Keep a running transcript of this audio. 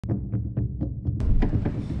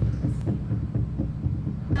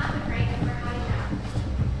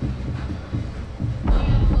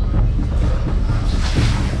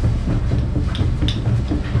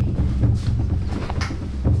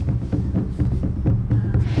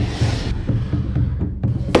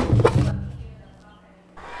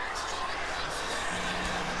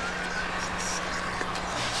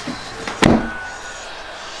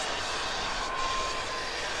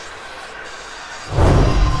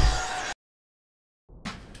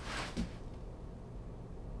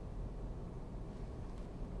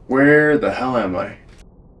Where the hell am I?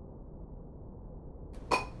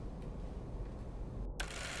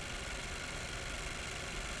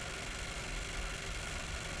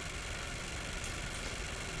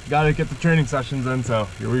 Gotta get the training sessions in, so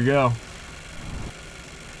here we go.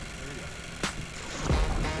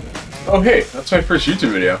 Oh hey, that's my first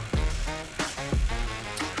YouTube video.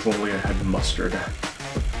 If only I had mustard.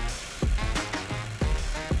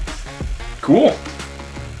 Cool.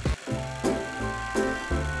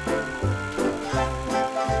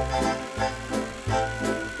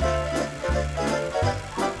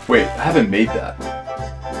 Wait, I haven't made that.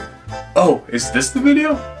 Oh, is this the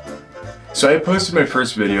video? So I posted my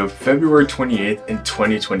first video February 28th in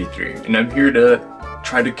 2023, and I'm here to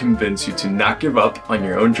try to convince you to not give up on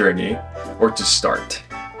your own journey or to start.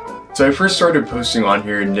 So I first started posting on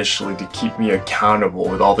here initially to keep me accountable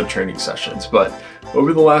with all the training sessions, but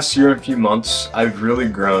over the last year and a few months, I've really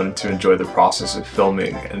grown to enjoy the process of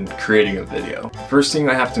filming and creating a video. First thing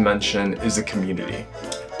I have to mention is the community.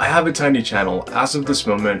 I have a tiny channel. As of this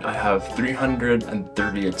moment, I have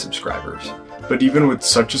 338 subscribers. But even with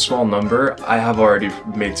such a small number, I have already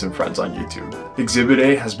made some friends on YouTube. Exhibit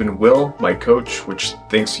A has been Will, my coach, which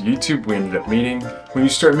thanks to YouTube we ended up meeting. When you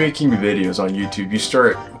start making videos on YouTube, you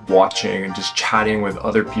start watching and just chatting with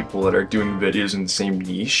other people that are doing videos in the same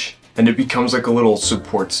niche. And it becomes like a little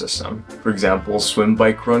support system. For example, swim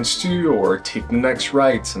bike runs too, or take the next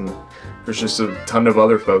rights, and there's just a ton of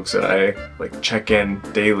other folks that I check in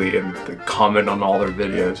daily and comment on all their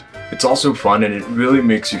videos. It's also fun, and it really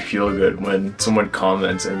makes you feel good when someone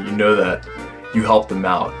comments and you know that you helped them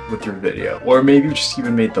out with your video, or maybe you just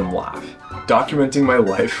even made them laugh. Documenting my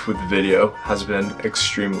life with video has been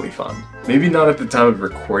extremely fun. Maybe not at the time of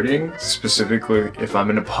recording, specifically if I'm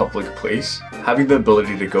in a public place. Having the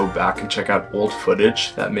ability to go back and check out old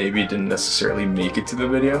footage that maybe didn't necessarily make it to the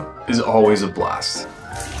video is always a blast.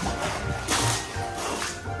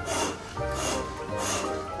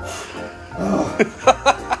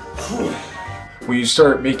 When you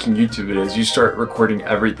start making YouTube videos, you start recording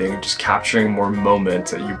everything and just capturing more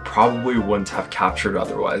moments that you probably wouldn't have captured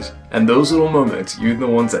otherwise. And those little moments, even the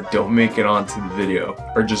ones that don't make it onto the video,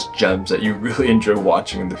 are just gems that you really enjoy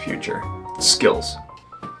watching in the future. Skills.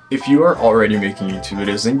 If you are already making YouTube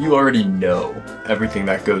videos, then you already know everything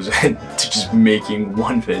that goes into just making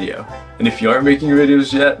one video. And if you aren't making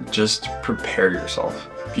videos yet, just prepare yourself,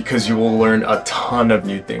 because you will learn a ton of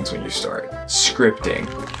new things when you start. Scripting,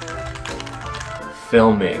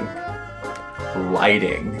 filming,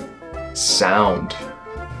 lighting, sound,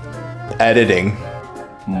 editing,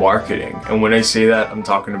 marketing. And when I say that, I'm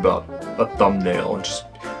talking about a thumbnail and just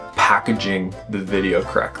packaging the video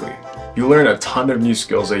correctly. You learn a ton of new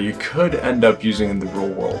skills that you could end up using in the real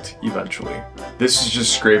world eventually. This is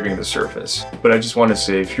just scraping the surface. But I just want to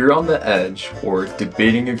say, if you're on the edge or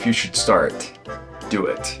debating if you should start, do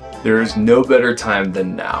it. There is no better time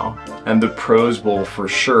than now, and the pros will for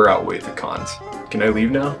sure outweigh the cons. Can I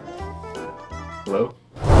leave now? Hello?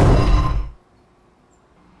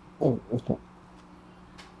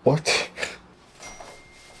 what?